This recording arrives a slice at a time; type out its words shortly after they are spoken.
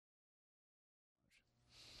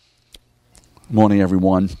Morning,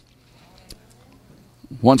 everyone.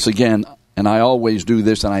 Once again, and I always do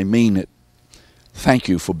this and I mean it, thank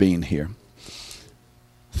you for being here.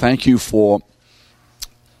 Thank you for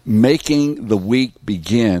making the week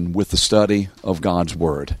begin with the study of God's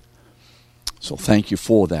Word. So thank you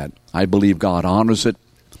for that. I believe God honors it,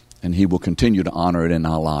 and He will continue to honor it in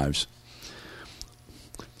our lives.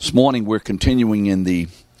 This morning we're continuing in the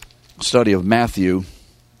study of Matthew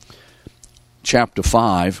chapter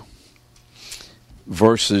 5.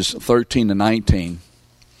 Verses 13 to 19.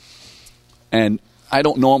 And I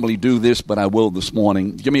don't normally do this, but I will this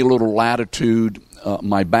morning. Give me a little latitude.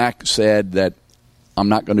 My back said that I'm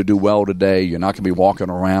not going to do well today. You're not going to be walking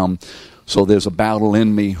around. So there's a battle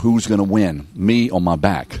in me. Who's going to win? Me or my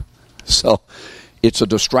back? So it's a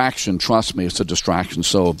distraction. Trust me, it's a distraction.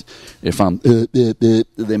 So if I'm,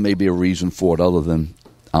 there may be a reason for it other than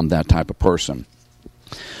I'm that type of person.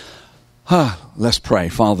 Let's pray.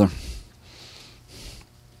 Father,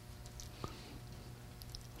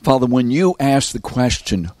 when you ask the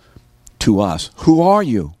question to us, who are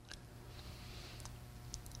you?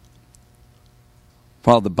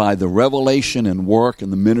 Father, by the revelation and work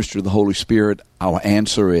and the ministry of the Holy Spirit, our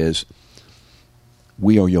answer is,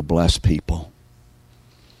 we are your blessed people.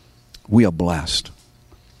 We are blessed.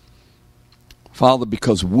 Father,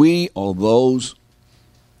 because we are those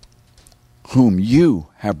whom you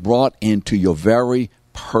have brought into your very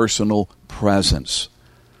personal presence.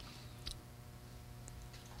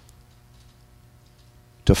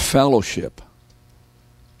 To fellowship,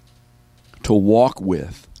 to walk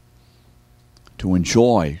with, to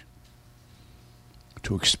enjoy,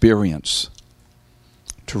 to experience,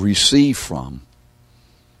 to receive from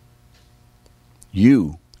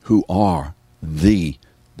you who are the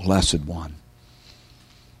Blessed One.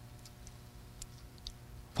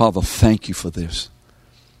 Father, thank you for this.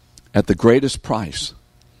 At the greatest price,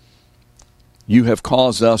 you have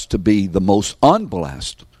caused us to be the most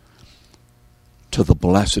unblessed to the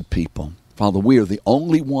blessed people. Father, we are the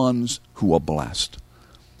only ones who are blessed.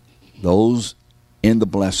 Those in the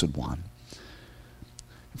Blessed One.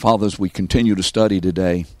 Father, as we continue to study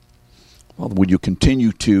today, Father, would you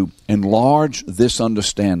continue to enlarge this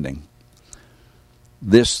understanding,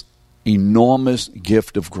 this enormous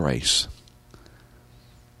gift of grace.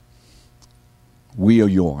 We are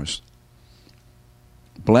yours.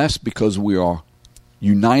 Blessed because we are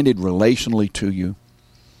united relationally to you.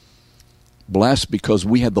 Blessed because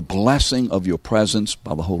we have the blessing of your presence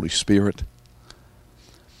by the Holy Spirit.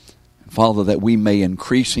 Father, that we may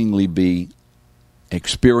increasingly be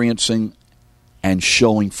experiencing and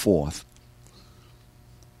showing forth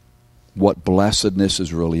what blessedness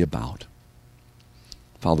is really about.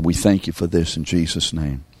 Father, we thank you for this in Jesus'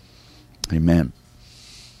 name. Amen.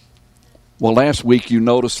 Well, last week you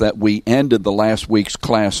noticed that we ended the last week's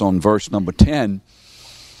class on verse number 10.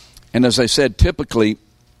 And as I said, typically,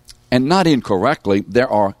 and not incorrectly, there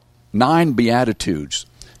are 9 beatitudes,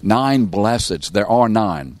 9 blesseds. There are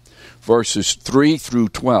 9. Verses 3 through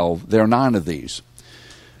 12, there are 9 of these.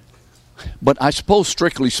 But I suppose,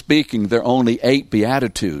 strictly speaking, there are only 8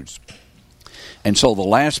 beatitudes. And so the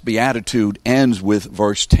last beatitude ends with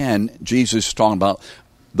verse 10. Jesus is talking about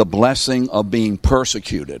the blessing of being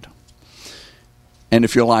persecuted. And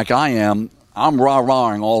if you're like I am, I'm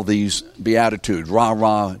rah-rahing all these beatitudes.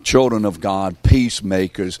 Rah-rah, children of God,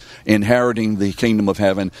 peacemakers, inheriting the kingdom of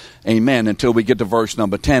heaven. Amen. Until we get to verse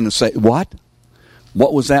number 10 and say, what?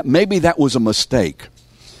 What was that? Maybe that was a mistake.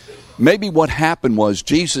 Maybe what happened was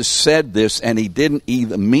Jesus said this and he didn't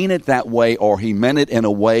either mean it that way or he meant it in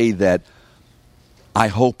a way that I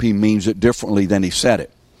hope he means it differently than he said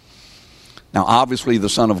it. Now, obviously, the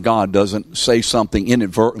Son of God doesn't say something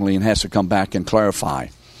inadvertently and has to come back and clarify.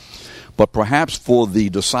 But perhaps for the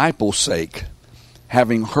disciples' sake,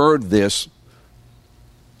 having heard this,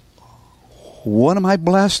 what am I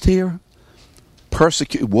blessed here?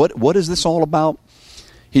 Persecute. What is this all about?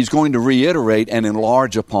 He's going to reiterate and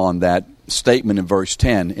enlarge upon that statement in verse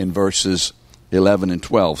 10 in verses 11 and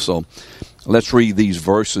 12. So let's read these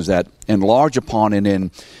verses that enlarge upon it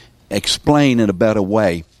and explain in a better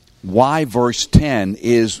way why verse 10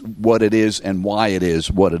 is what it is and why it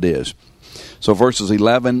is what it is. So verses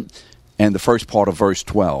 11 and the first part of verse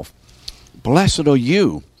 12. Blessed are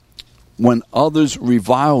you when others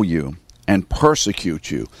revile you and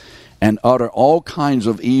persecute you and utter all kinds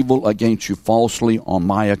of evil against you falsely on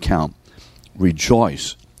my account.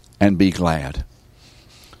 Rejoice and be glad.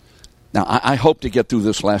 Now, I hope to get through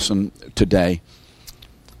this lesson today,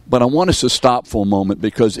 but I want us to stop for a moment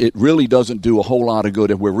because it really doesn't do a whole lot of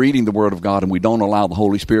good if we're reading the Word of God and we don't allow the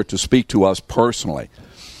Holy Spirit to speak to us personally.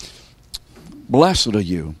 Blessed are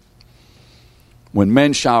you when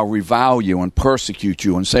men shall revile you and persecute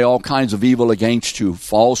you and say all kinds of evil against you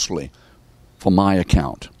falsely for my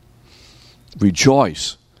account.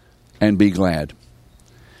 Rejoice and be glad.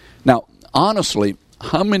 Now, honestly,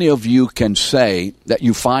 how many of you can say that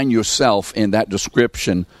you find yourself in that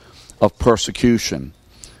description of persecution?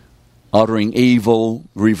 Uttering evil,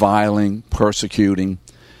 reviling, persecuting.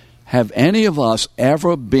 Have any of us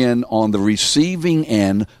ever been on the receiving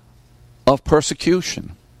end of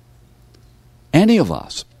persecution? Any of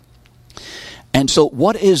us. And so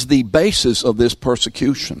what is the basis of this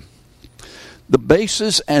persecution? The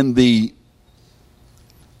basis and the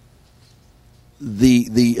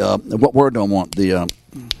what word do I want?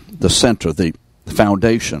 The center, the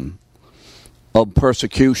foundation of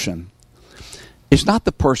persecution. It's not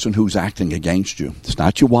the person who's acting against you. It's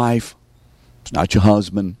not your wife. It's not your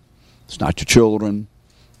husband. It's not your children.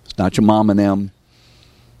 It's not your mom and them.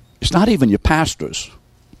 It's not even your pastors.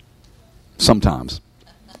 Sometimes.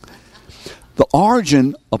 The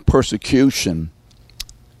origin of persecution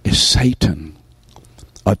is Satan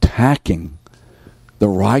attacking the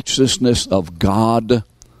righteousness of God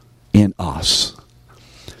in us.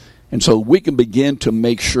 And so we can begin to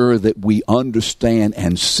make sure that we understand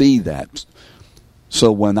and see that.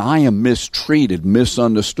 So when I am mistreated,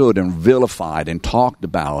 misunderstood, and vilified, and talked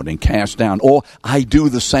about, and cast down, or I do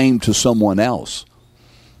the same to someone else,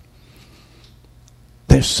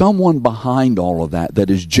 there's someone behind all of that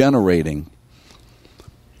is generating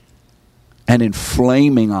and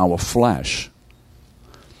inflaming our flesh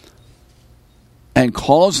and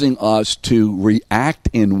causing us to react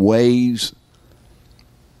in ways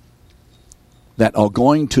that are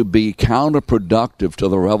going to be counterproductive to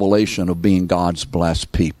the revelation of being God's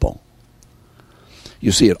blessed people.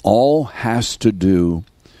 You see, it all has to do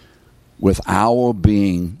with our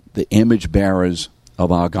being the image bearers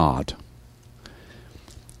of our God.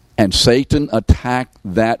 And Satan attacked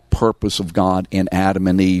that purpose of God in Adam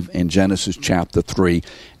and Eve in Genesis chapter 3.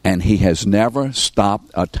 And he has never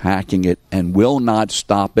stopped attacking it and will not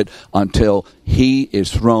stop it until he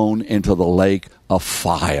is thrown into the lake of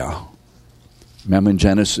fire. Remember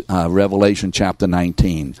in Revelation chapter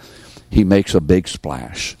 19, he makes a big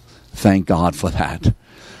splash. Thank God for that.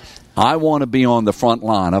 I want to be on the front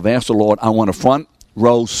line. I've asked the Lord, I want a front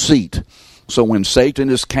row seat. So when Satan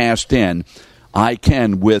is cast in, I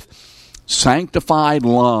can, with sanctified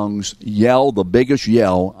lungs, yell the biggest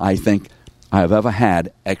yell I think I have ever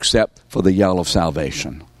had, except for the yell of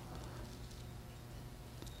salvation.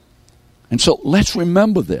 And so let's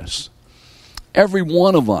remember this. Every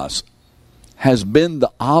one of us has been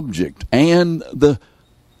the object and the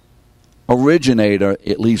originator,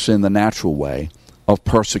 at least in the natural way, of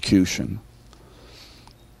persecution.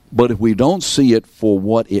 But if we don't see it for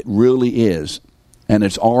what it really is and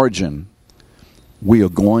its origin, we are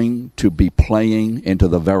going to be playing into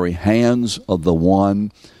the very hands of the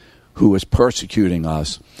one who is persecuting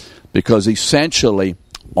us, because essentially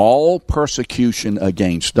all persecution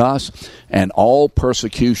against us and all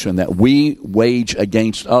persecution that we wage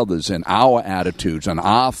against others in our attitudes and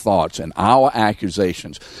our thoughts and our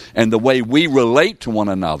accusations and the way we relate to one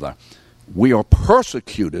another, we are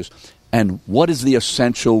persecutors. And what is the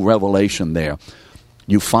essential revelation there?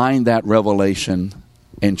 You find that revelation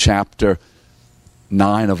in chapter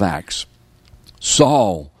 9 of Acts.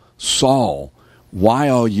 Saul, Saul, why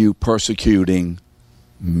are you persecuting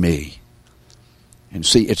me? And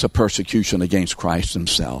see, it's a persecution against Christ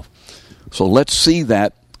himself. So let's see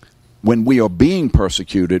that when we are being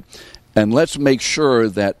persecuted, and let's make sure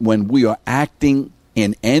that when we are acting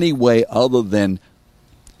in any way other than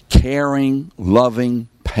caring, loving,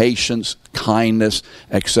 patience, kindness,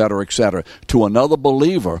 etc., to another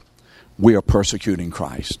believer, we are persecuting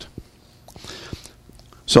Christ.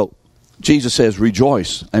 So Jesus says,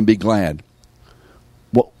 rejoice and be glad.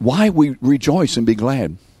 Well, why we rejoice and be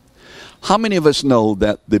glad? How many of us know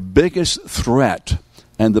that the biggest threat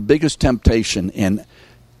and the biggest temptation in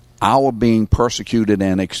our being persecuted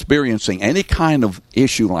and experiencing any kind of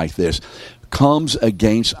issue like this comes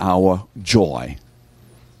against our joy?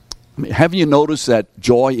 I mean, have you noticed that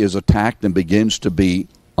joy is attacked and begins to be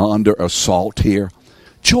under assault here?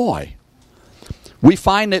 Joy. We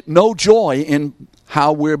find it no joy in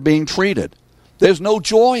how we're being treated. There's no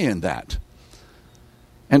joy in that.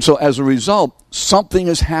 And so as a result, something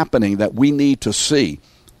is happening that we need to see.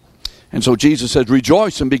 And so Jesus says,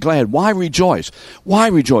 rejoice and be glad. Why rejoice? Why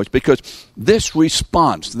rejoice? Because this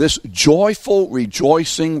response, this joyful,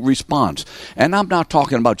 rejoicing response, and I'm not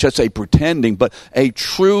talking about just a pretending, but a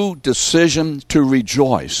true decision to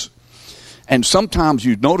rejoice. And sometimes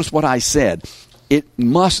you notice what I said, it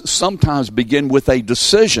must sometimes begin with a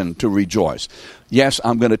decision to rejoice. Yes,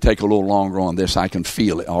 I'm going to take a little longer on this. I can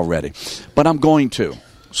feel it already. But I'm going to.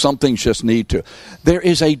 Some things just need to. There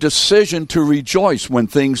is a decision to rejoice when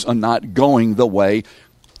things are not going the way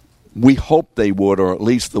we hope they would, or at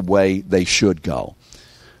least the way they should go.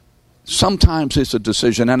 Sometimes it's a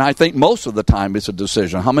decision, and I think most of the time it's a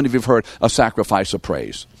decision. How many of you have heard a sacrifice of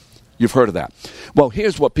praise? You've heard of that. Well,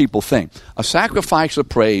 here's what people think. A sacrifice of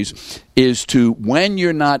praise is to, when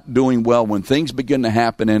you're not doing well, when things begin to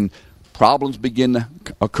happen and problems begin to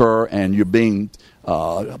occur and you're being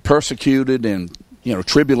persecuted and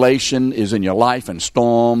tribulation is in your life and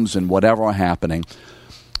storms and whatever are happening,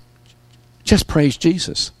 just praise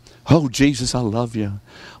Jesus. Oh, Jesus, I love you.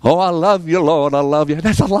 Oh, I love you, Lord, I love you.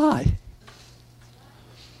 That's a lie.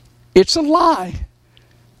 It's a lie.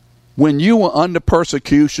 When you are under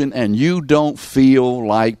persecution and you don't feel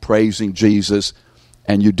like praising Jesus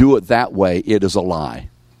and you do it that way, it is a lie.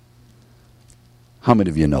 How many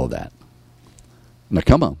of you know that? Now,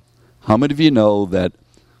 come on. How many of you know that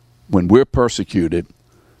when we're persecuted,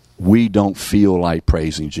 we don't feel like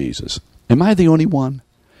praising Jesus? Am I the only one?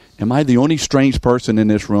 Am I the only strange person in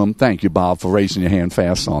this room? Thank you, Bob, for raising your hand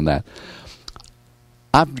fast on that.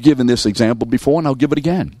 I've given this example before, and I'll give it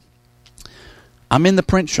again. I'm in the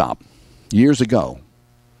print shop years ago.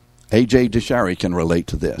 A.J. Deshary can relate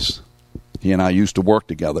to this. He and I used to work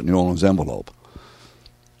together at New Orleans Envelope.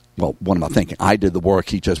 Well, what am I thinking? I did the work.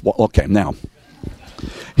 He just, okay, now.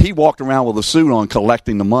 He walked around with a suit on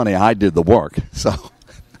collecting the money. I did the work. So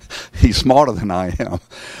he's smarter than I am.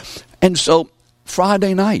 And so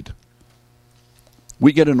Friday night,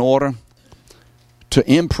 we get an order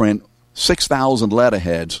to imprint 6,000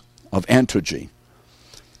 letterheads of Entergy.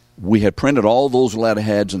 We had printed all those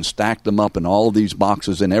letterheads and stacked them up in all these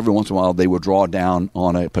boxes, and every once in a while they would draw down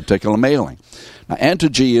on a particular mailing. Now,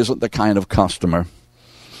 Entergy isn't the kind of customer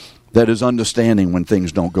that is understanding when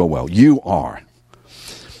things don't go well. You are.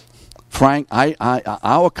 Frank,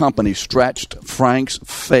 our company stretched Frank's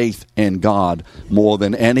faith in God more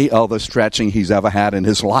than any other stretching he's ever had in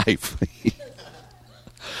his life.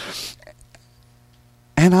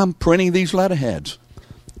 And I'm printing these letterheads.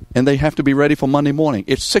 And they have to be ready for Monday morning.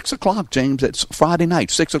 It's 6 o'clock, James. It's Friday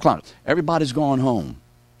night, 6 o'clock. Everybody's going home.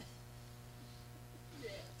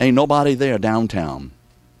 Ain't nobody there downtown.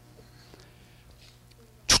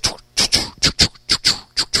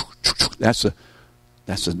 That's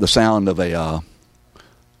the sound of a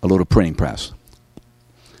little printing press.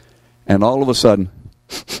 And all of a sudden,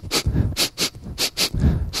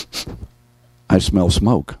 I smell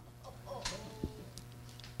smoke.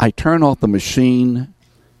 I turn off the machine,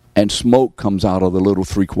 and smoke comes out of the little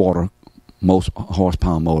 3/4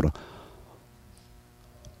 horsepower motor.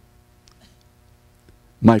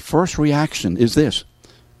 My first reaction is this: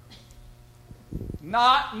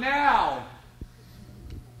 not now.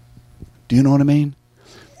 Do you know what I mean?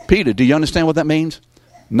 Peter, do you understand what that means?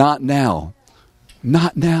 Not now.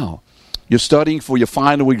 Not now. You're studying for your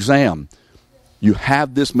final exam. You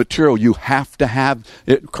have this material. You have to have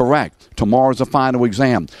it correct. Tomorrow's the final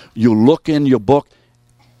exam. You look in your book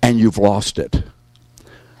and you've lost it.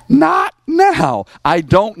 Not now. I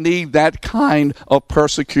don't need that kind of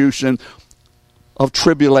persecution, of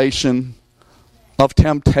tribulation, of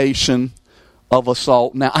temptation, of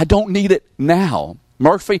assault. Now, I don't need it now.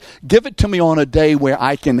 Murphy, give it to me on a day where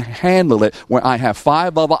I can handle it, where I have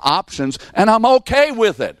 5 other options, and I'm okay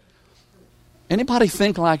with it. Anybody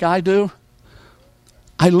think like I do?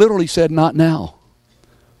 I literally said, not now.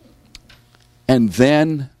 And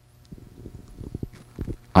then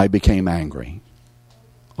I became angry.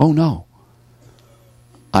 Oh, no.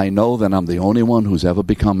 I know that I'm the only one who's ever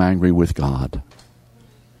become angry with God.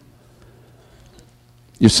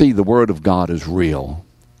 You see, the Word of God is real.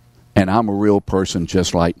 And I'm a real person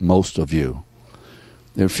just like most of you.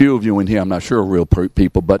 There are a few of you in here, I'm not sure, are real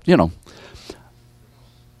people, but,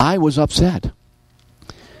 I was upset.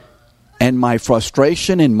 And my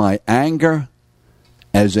frustration and my anger,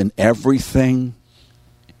 as in everything,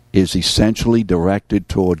 is essentially directed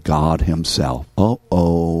toward God Himself.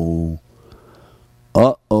 Uh-oh.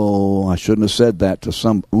 I shouldn't have said that to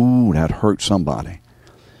some. Ooh, that hurt somebody.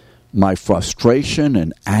 My frustration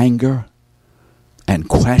and anger and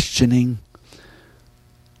questioning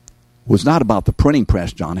was not about the printing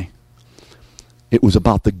press, Johnny. It was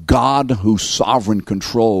about the God whose sovereign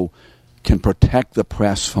control can protect the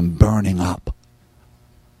press from burning up.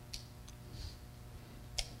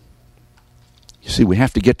 You see, we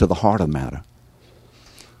have to get to the heart of the matter.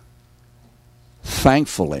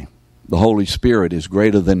 Thankfully, the Holy Spirit is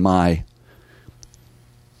greater than my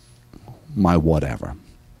whatever.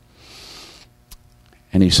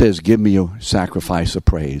 And he says, give me a sacrifice of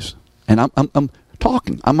praise. And I'm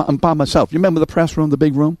talking. I'm by myself. You remember the press room, the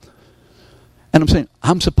big room? And I'm saying,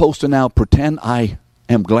 I'm supposed to now pretend I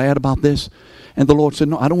am glad about this? And the Lord said,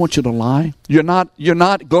 no, I don't want you to lie. You're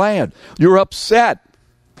not glad. You're upset.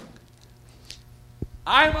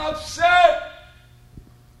 I'm upset.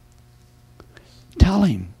 Tell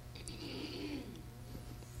him.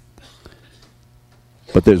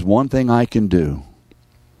 But there's one thing I can do.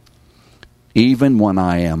 Even when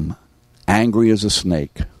I am angry as a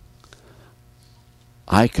snake,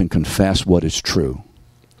 I can confess what is true.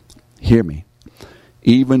 Hear me.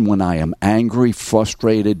 Even when I am angry,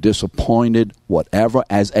 frustrated, disappointed, whatever,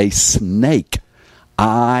 as a snake,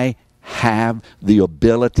 I have the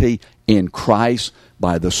ability in Christ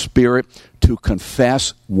by the Spirit to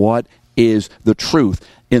confess what is the truth.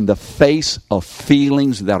 In the face of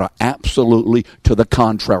feelings that are absolutely to the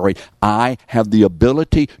contrary, I have the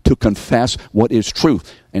ability to confess what is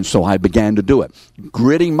truth. And so I began to do it.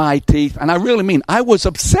 Gritting my teeth, and I really mean, I was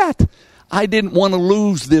upset. I didn't want to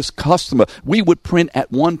lose this customer. We would print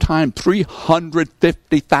at one time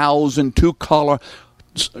 350,000 two-color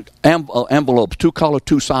envelopes, two-color,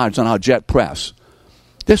 two sides on our jet press.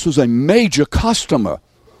 This was a major customer.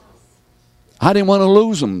 I didn't want to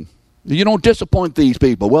lose them. You don't disappoint these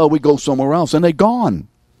people. Well, we go somewhere else, and they're gone.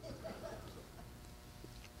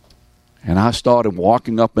 And I started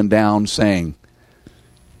walking up and down saying,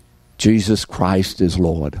 Jesus Christ is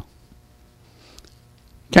Lord.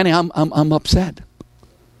 Kenny, I'm upset.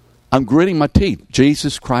 I'm gritting my teeth.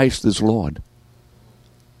 Jesus Christ is Lord.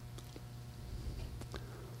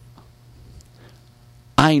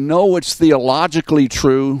 I know it's theologically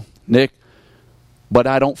true, Nick, but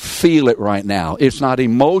I don't feel it right now. It's not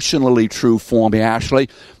emotionally true for me, Ashley,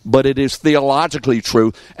 but it is theologically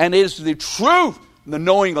true. And it is the truth, the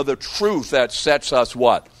knowing of the truth that sets us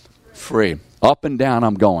what? Free. Up and down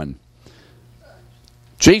I'm going.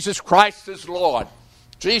 Jesus Christ is Lord.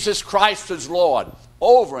 Jesus Christ is Lord.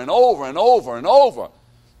 Over and over and over and over.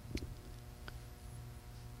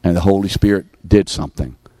 And the Holy Spirit did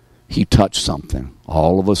something. He touched something.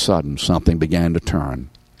 All of a sudden, something began to turn.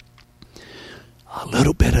 A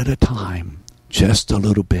little bit at a time. Just a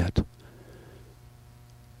little bit.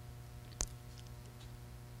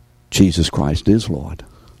 Jesus Christ is Lord.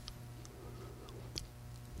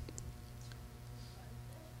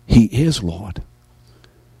 He is Lord.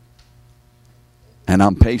 And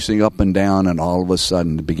I'm pacing up and down, and all of a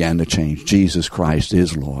sudden it began to change. Jesus Christ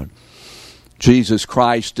is Lord. Jesus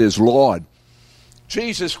Christ is Lord.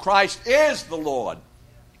 Jesus Christ is the Lord.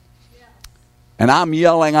 And I'm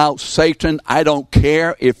yelling out, Satan, I don't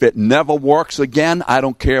care if it never works again. I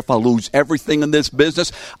don't care if I lose everything in this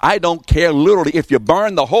business. I don't care literally if you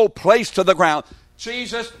burn the whole place to the ground.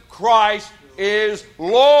 Jesus Christ is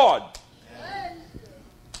Lord.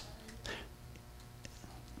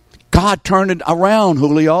 God turned it around,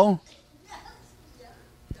 Julio.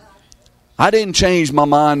 I didn't change my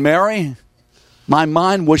mind, Mary. My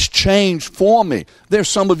mind was changed for me. There's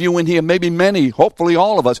some of you in here, maybe many, hopefully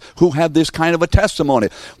all of us, who have this kind of a testimony.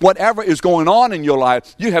 Whatever is going on in your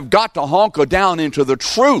life, you have got to hunker down into the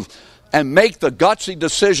truth and make the gutsy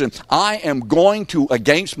decision. I am going to,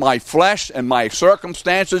 against my flesh and my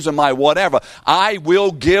circumstances and my whatever, I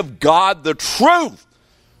will give God the truth.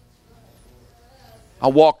 I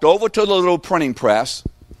walked over to the little printing press,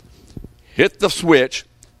 hit the switch,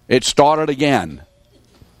 it started again.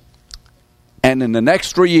 And in the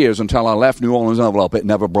next 3 years, until I left New Orleans Envelope, it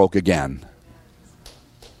never broke again.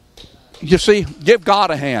 You see, give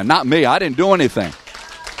God a hand, not me. I didn't do anything.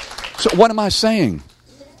 So what am I saying?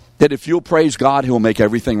 That if you'll praise God, He'll make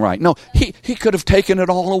everything right. No, He could have taken it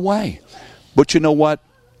all away. But you know what?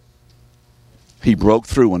 He broke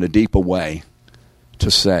through in a deeper way to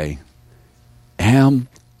say, am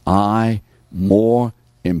I more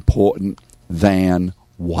important than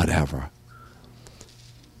whatever?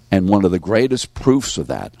 And one of the greatest proofs of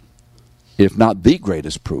that, if not the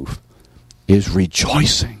greatest proof, is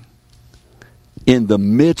rejoicing in the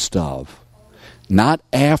midst of, not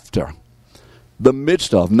after, the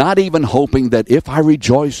midst of, not even hoping that if I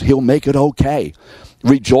rejoice, He'll make it okay.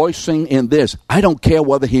 Rejoicing in this. I don't care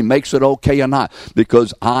whether He makes it okay or not,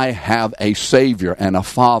 because I have a Savior and a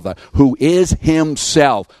Father who is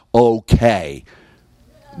Himself okay,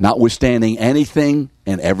 notwithstanding anything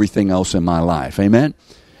and everything else in my life. Amen?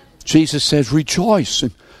 Jesus says, rejoice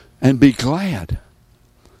and be glad.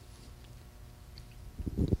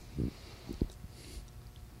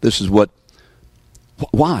 This is what,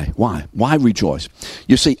 why rejoice?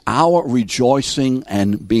 You see, our rejoicing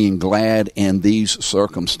and being glad in these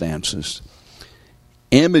circumstances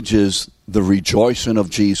images the rejoicing of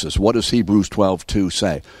Jesus. What does Hebrews 12:2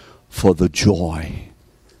 say? For the joy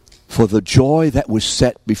that was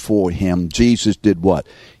set before him, Jesus did what?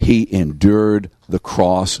 He endured the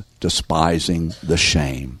cross, despising the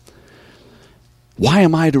shame. Why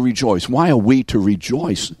am I to rejoice? Why are we to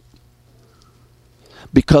rejoice?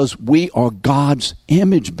 Because we are God's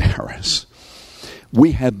image bearers.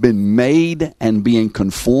 We have been made and being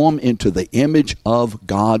conformed into the image of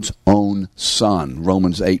God's own Son,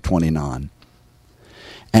 Romans 8:29.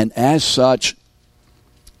 And as such,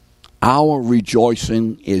 our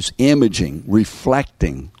rejoicing is imaging,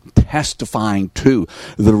 reflecting, testifying to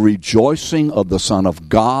the rejoicing of the Son of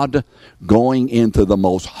God going into the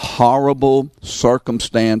most horrible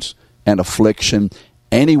circumstance and affliction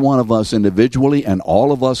any one of us individually and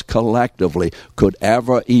all of us collectively could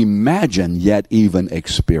ever imagine, yet even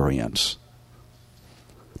experience.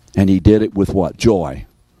 And he did it with what? Joy.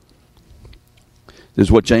 This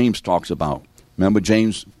is what James talks about. Remember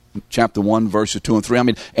James chapter 1, verses 2 and 3. I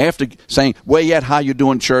mean, after saying, well, yet, how you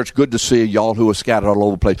doing, church? Good to see you, y'all who are scattered all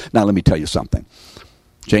over the place. Now, let me tell you something.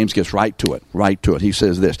 James gets right to it. He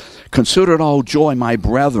says this, consider it all joy, my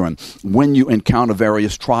brethren, when you encounter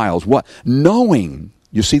various trials. What? Knowing.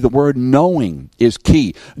 You see, the word knowing is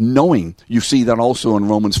key. Knowing. You see that also in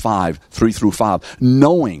Romans 5, 3 through 5.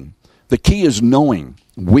 Knowing. The key is knowing.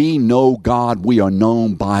 We know God. We are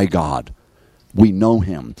known by God. We know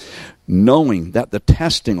him. Knowing that the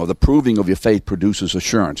testing or the proving of your faith produces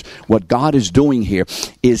assurance. What God is doing here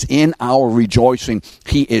is in our rejoicing,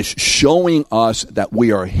 he is showing us that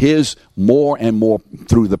we are his more and more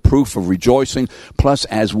through the proof of rejoicing. Plus,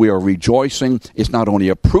 as we are rejoicing, it's not only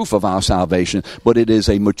a proof of our salvation, but it is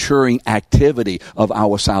a maturing activity of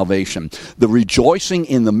our salvation. The rejoicing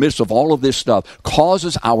in the midst of all of this stuff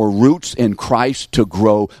causes our roots in Christ to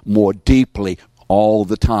grow more deeply all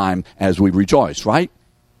the time as we rejoice, right?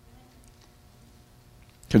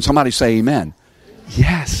 Can somebody say amen?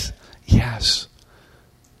 Yes, yes.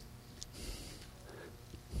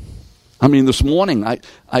 I mean, this morning,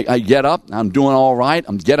 I get up, I'm doing all right,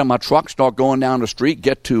 I'm getting my truck, start going down the street,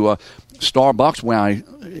 get to Starbucks where I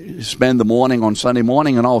spend the morning on Sunday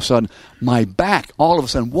morning, and all of a sudden, my back,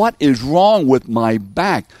 what is wrong with my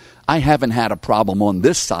back? I haven't had a problem on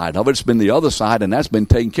this side of it. It's been the other side, and that's been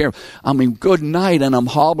taken care of. I mean, good night, and I'm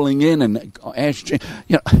hobbling in and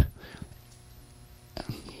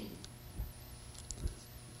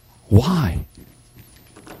why?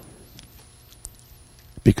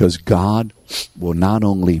 Because God will not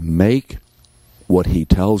only make what he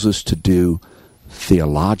tells us to do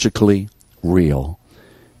theologically real,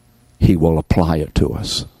 he will apply it to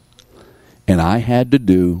us. And I had to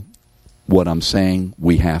do what I'm saying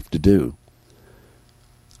we have to do.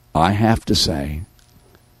 I have to say,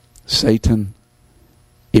 Satan,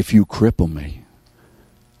 if you cripple me,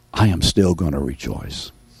 I am still going to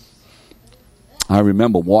rejoice. I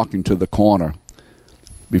remember walking to the corner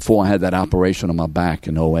before I had that operation on my back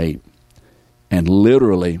in 2008. And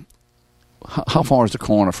literally, how far is the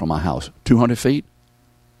corner from my house? 200 feet?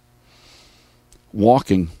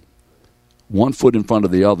 Walking, one foot in front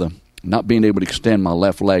of the other, not being able to extend my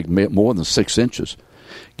left leg more than 6 inches.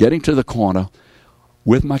 Getting to the corner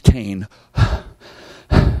with my cane,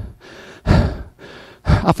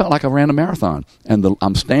 I felt like I ran a marathon. And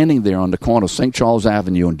I'm standing there on the corner of St. Charles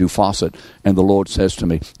Avenue and Dufawcett, and the Lord says to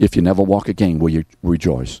me, if you never walk again, will you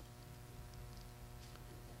rejoice?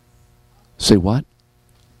 Say what?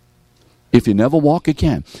 If you never walk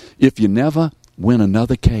again, if you never win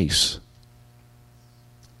another case,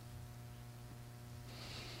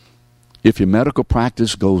 if your medical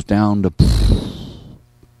practice goes down to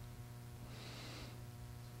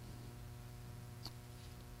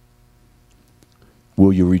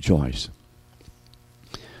will you rejoice?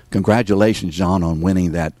 Congratulations, John, on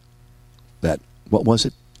winning that what was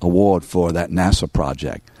it? Award for that NASA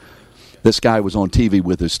project. This guy was on TV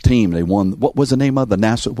with his team. They won. What was the name of the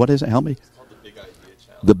NASA? What is it? Help me. It's called the Big Idea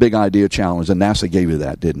Challenge. The Big Idea Challenge. And NASA gave you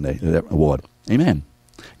that, didn't they? That award. Amen.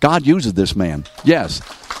 God uses this man. Yes.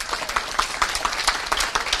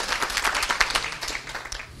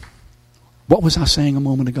 What was I saying a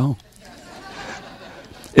moment ago?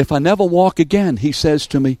 If I never walk again, he says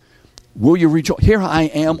to me, will you rejoice? Here I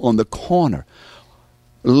am on the corner,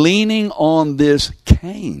 leaning on this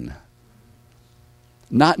cane,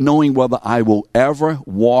 not knowing whether I will ever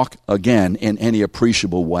walk again in any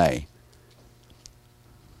appreciable way.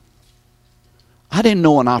 I didn't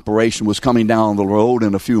know an operation was coming down the road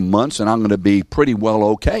in a few months, and I'm going to be pretty well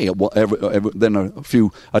okay. Then a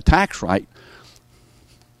few attacks, right?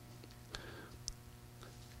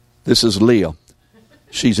 This is Leah.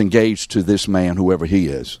 She's engaged to this man, whoever he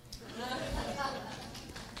is.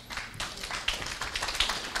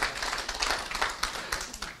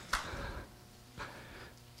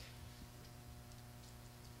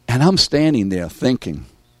 And I'm standing there thinking,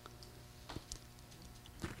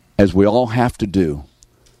 as we all have to do,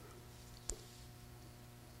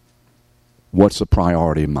 what's the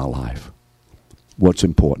priority in my life? What's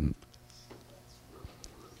important?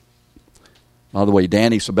 By the way,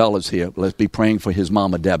 Danny Sabella's here. Let's be praying for his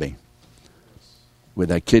mama, Debbie, with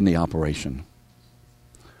that kidney operation.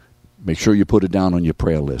 Make sure you put it down on your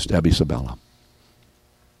prayer list, Debbie Sabella.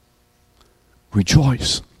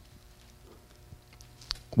 Rejoice.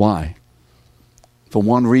 Why? For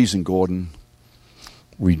one reason, Gordon.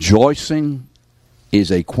 Rejoicing is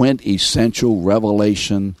a quintessential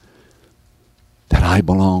revelation that I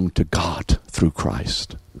belong to God through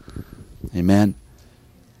Christ. Amen?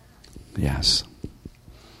 Yes.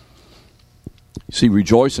 See,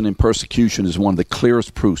 rejoicing in persecution is one of the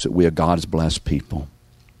clearest proofs that we are God's blessed people.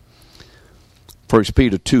 1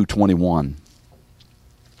 Peter 2:21.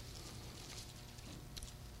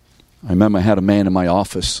 I remember I had a man in my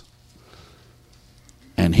office,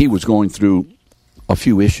 and he was going through a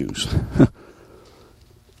few issues.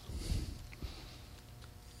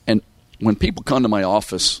 And when people come to my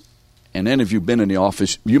office, and any of you have been in the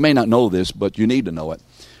office, you may not know this, but you need to know it.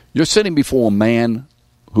 You're sitting before a man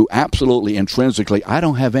who absolutely intrinsically, I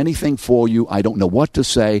don't have anything for you. I don't know what to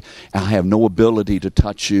say. I have no ability to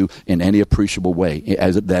touch you in any appreciable way,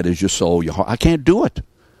 as that is your soul, your heart. I can't do it.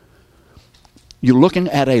 You're looking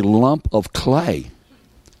at a lump of clay.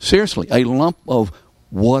 Seriously, a lump of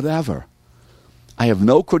whatever. I have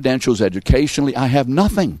no credentials educationally. I have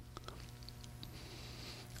nothing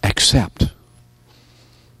except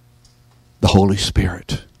the Holy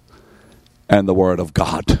Spirit and the Word of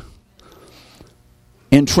God.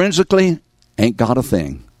 Intrinsically, ain't got a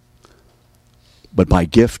thing. But by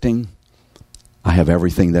gifting, I have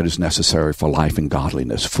everything that is necessary for life and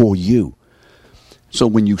godliness for you. So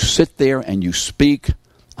when you sit there and you speak,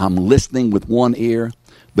 I'm listening with one ear,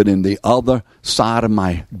 but in the other side of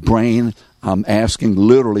my brain, I'm asking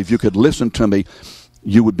literally, if you could listen to me,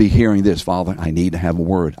 you would be hearing this. Father, I need to have a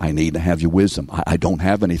word. I need to have your wisdom. I don't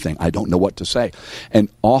have anything. I don't know what to say. And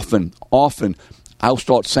often, I'll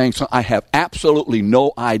start saying something. I have absolutely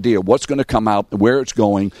no idea what's going to come out, where it's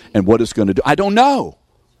going, and what it's going to do. I don't know.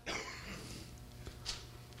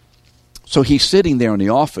 So he's sitting there in the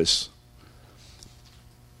office.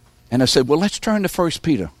 And I said, well, let's turn to 1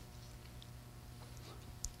 Peter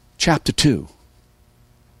chapter 2.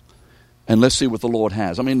 And let's see what the Lord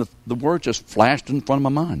has. I mean, the word just flashed in front of my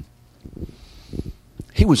mind.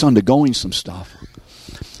 He was undergoing some stuff.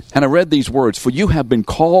 And I read these words, for you have been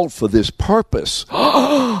called for this purpose.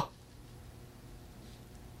 To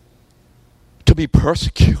be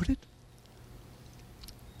persecuted?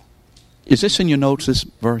 Is this in your notes, this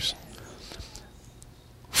verse?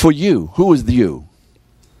 For you, who is the you?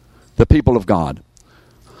 The people of God.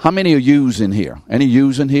 How many are yous in here? Any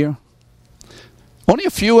yous in here? Only a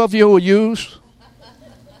few of you are yous.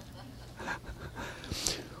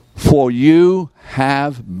 For you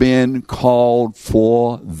have been called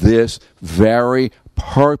for this very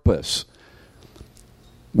purpose.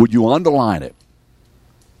 Would you underline it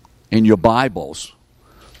in your Bibles?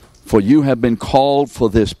 For you have been called for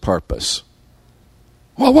this purpose.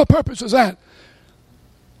 Well, what purpose is that?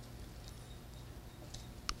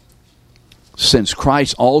 Since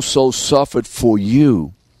Christ also suffered for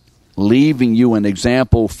you, leaving you an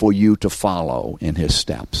example for you to follow in his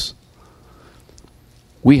steps.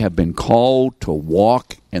 We have been called to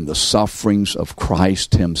walk in the sufferings of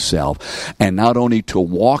Christ himself. And not only to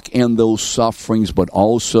walk in those sufferings, but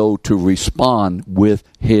also to respond with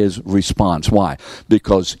his response. Why?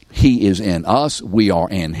 Because he is in us, we are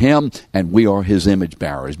in him, and we are his image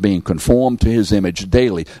bearers, being conformed to his image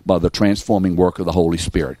daily by the transforming work of the Holy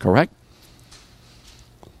Spirit. Correct?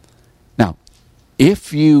 Now,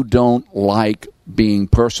 if you don't like being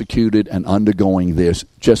persecuted and undergoing this,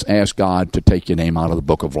 just ask God to take your name out of the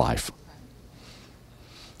book of life.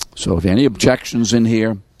 So if any objections in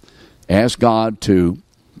here, ask God to,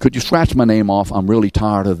 could you scratch my name off? I'm really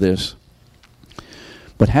tired of this.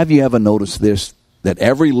 But have you ever noticed this, that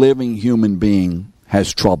every living human being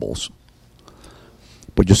has troubles?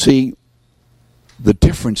 But you see, the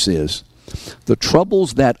difference is, the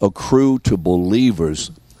troubles that accrue to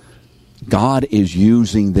believers, God is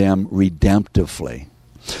using them redemptively.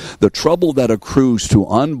 The trouble that accrues to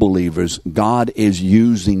unbelievers, God is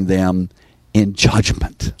using them in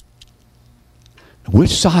judgment.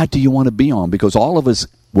 Which side do you want to be on? Because all of us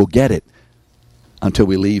will get it until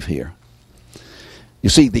we leave here. You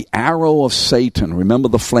see, the arrow of Satan, remember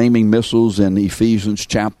the flaming missiles in Ephesians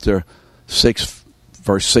chapter 6,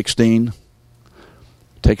 verse 16?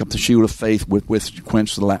 Take up the shield of faith with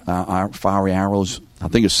quench the fiery arrows. I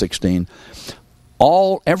think it's 16.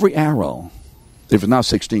 every arrow, if it's not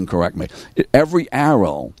 16, correct me, every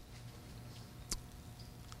arrow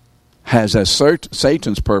has as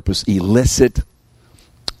Satan's purpose elicit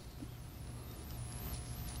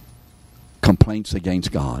complaints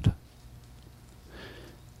against God.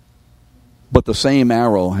 But the same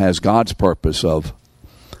arrow has God's purpose of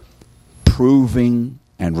proving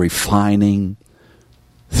and refining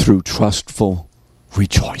through trustful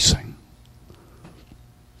rejoicing.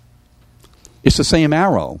 It's the same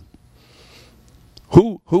arrow.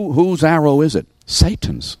 Whose arrow is it?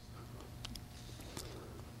 Satan's.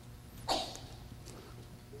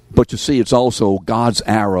 But you see, it's also God's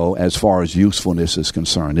arrow as far as usefulness is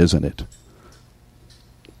concerned, isn't it?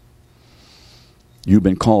 You've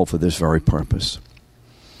been called for this very purpose.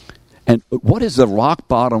 And what is the rock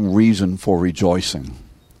bottom reason for rejoicing?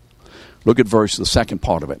 Look at the second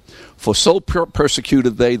part of it. For so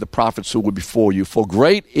persecuted they the prophets who were before you, for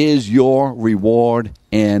great is your reward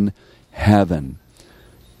in heaven.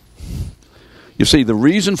 You see, the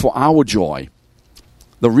reason for our joy,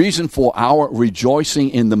 the reason for our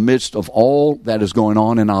rejoicing in the midst of all that is going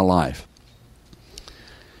on in our life,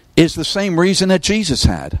 is the same reason that Jesus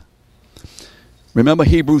had. Remember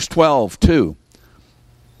Hebrews 12:2.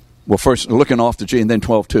 Well, first looking off the G and then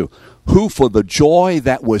 12:2. Who for the joy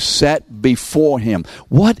that was set before him.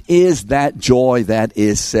 What is that joy that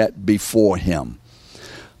is set before him?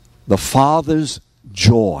 The Father's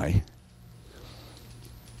joy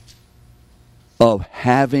of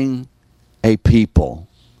having a people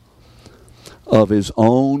of his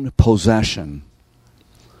own possession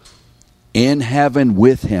in heaven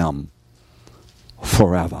with him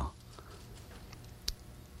forever.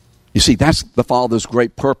 You see, that's the Father's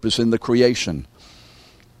great purpose in the creation.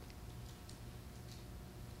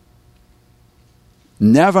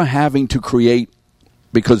 Never having to create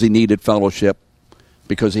because he needed fellowship,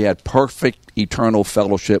 because he had perfect eternal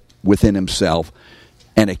fellowship within himself,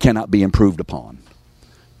 and it cannot be improved upon.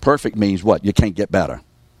 Perfect means what? You can't get better.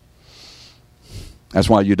 That's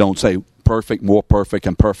why you don't say perfect, more perfect,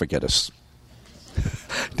 and perfectus.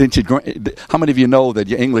 Didn't you? How many of you know that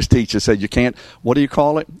your English teacher said you can't? What do you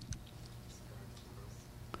call it?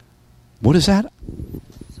 What is that?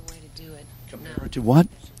 It's a way to do it. Compared to what?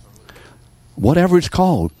 Whatever it's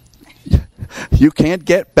called. You can't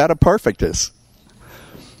get better perfectus.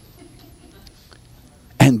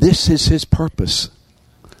 And this is his purpose.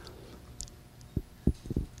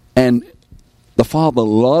 And the Father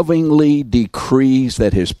lovingly decrees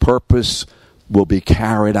that his purpose will be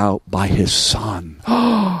carried out by his Son.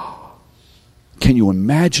 Can you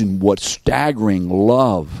imagine what staggering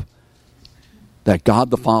love that God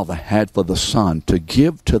the Father had for the Son, to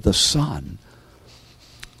give to the Son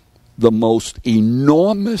the most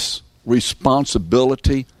enormous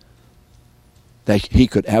responsibility that he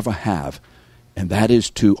could ever have, and that is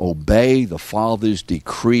to obey the Father's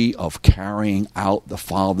decree of carrying out the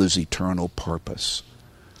Father's eternal purpose.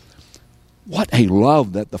 What a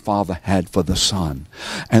love that the Father had for the Son.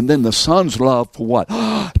 And then the Son's love for what?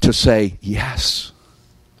 To say yes.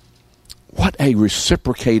 What a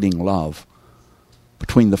reciprocating love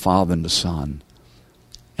between the Father and the Son.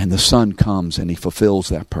 And the Son comes and he fulfills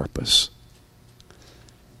that purpose,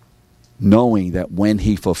 knowing that when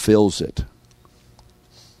he fulfills it,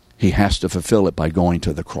 he has to fulfill it by going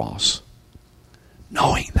to the cross.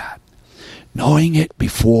 Knowing that. Knowing it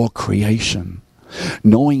before creation.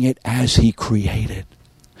 Knowing it as he created.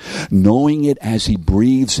 Knowing it as he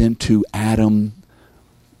breathes into Adam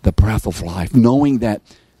the breath of life. Knowing that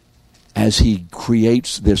as he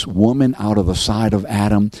creates this woman out of the side of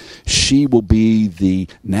Adam, she will be the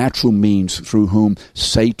natural means through whom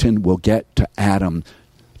Satan will get to Adam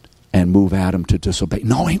and move Adam to disobey.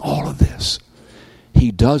 Knowing all of this,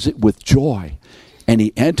 he does it with joy. And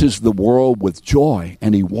he enters the world with joy.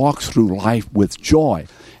 And he walks through life with joy.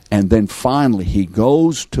 And then finally he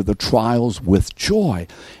goes to the trials with joy.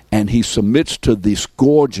 And he submits to the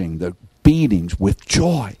scourging, the beatings with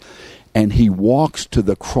joy. And he walks to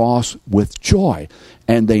the cross with joy.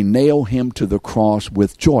 And they nail him to the cross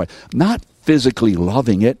with joy. Not physically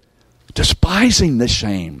loving it, despising the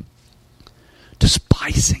shame.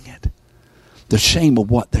 Despising it. The shame of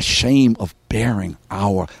what? The shame of bearing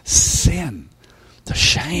our sin. The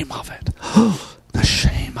shame of it. The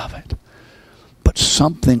shame of it. But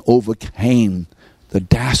something overcame the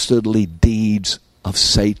dastardly deeds of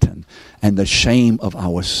Satan and the shame of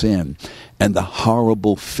our sin and the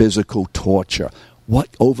horrible physical torture. What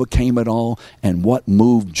overcame it all and what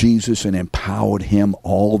moved Jesus and empowered him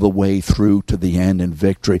all the way through to the end in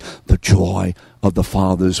victory? The joy of the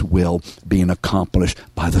Father's will being accomplished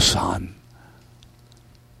by the Son.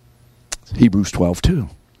 Hebrews 12:2.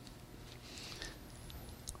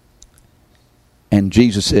 And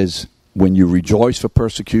Jesus says, when you rejoice for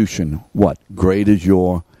persecution, what? Great is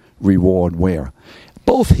your reward. Where?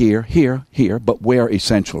 Both here, but where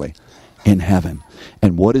essentially? In heaven.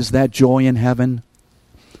 And what is that joy in heaven?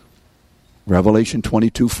 Revelation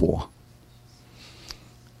 22:4.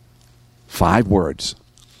 5 words,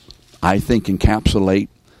 I think, encapsulate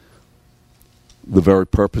the very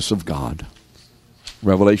purpose of God.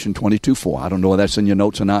 Revelation 22:4. I don't know whether that's in your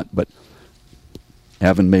notes or not, but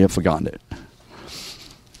Evan may have forgotten it.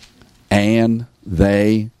 And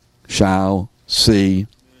they shall see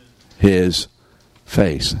his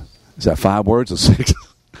face. Is that 5 words or 6?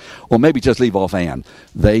 Or maybe just leave off and.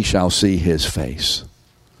 They shall see his face.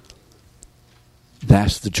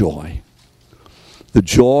 That's the joy. The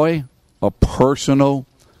joy of personal,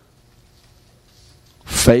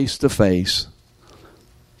 face-to-face,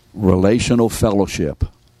 relational fellowship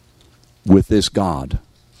with this God,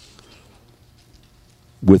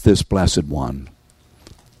 with this blessed one,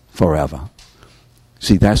 forever.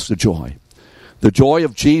 See, that's the joy. The joy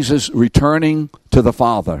of Jesus returning to the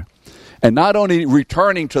Father. And not only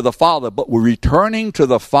returning to the Father, but we're returning to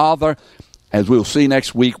the Father, as we'll see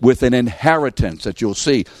next week, with an inheritance that you'll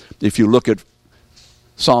see if you look at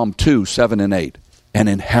Psalm 2, 7 and 8. An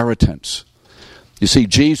inheritance. You see,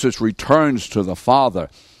 Jesus returns to the Father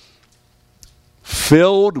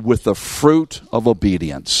filled with the fruit of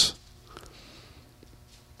obedience.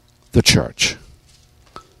 The church.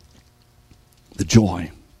 The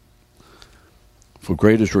joy. For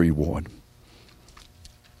greatest reward.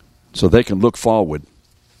 So they can look forward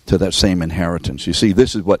to that same inheritance. You see,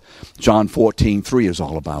 this is what John 14:3 is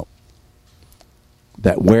all about.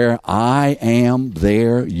 That where I am,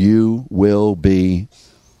 there you will be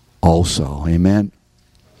also. Amen.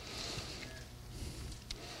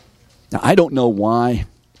 Now, I don't know why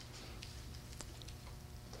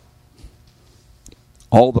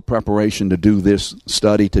all the preparation to do this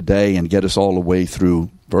study today and get us all the way through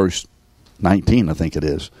verse 19, I think it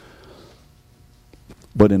is.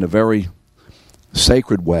 But in a very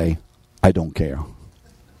sacred way, I don't care.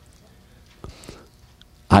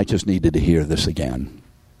 I just needed to hear this again.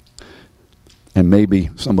 And maybe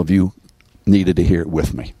some of you needed to hear it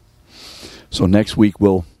with me. So next week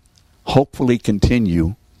we'll hopefully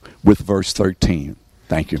continue with verse 13.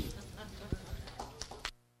 Thank you.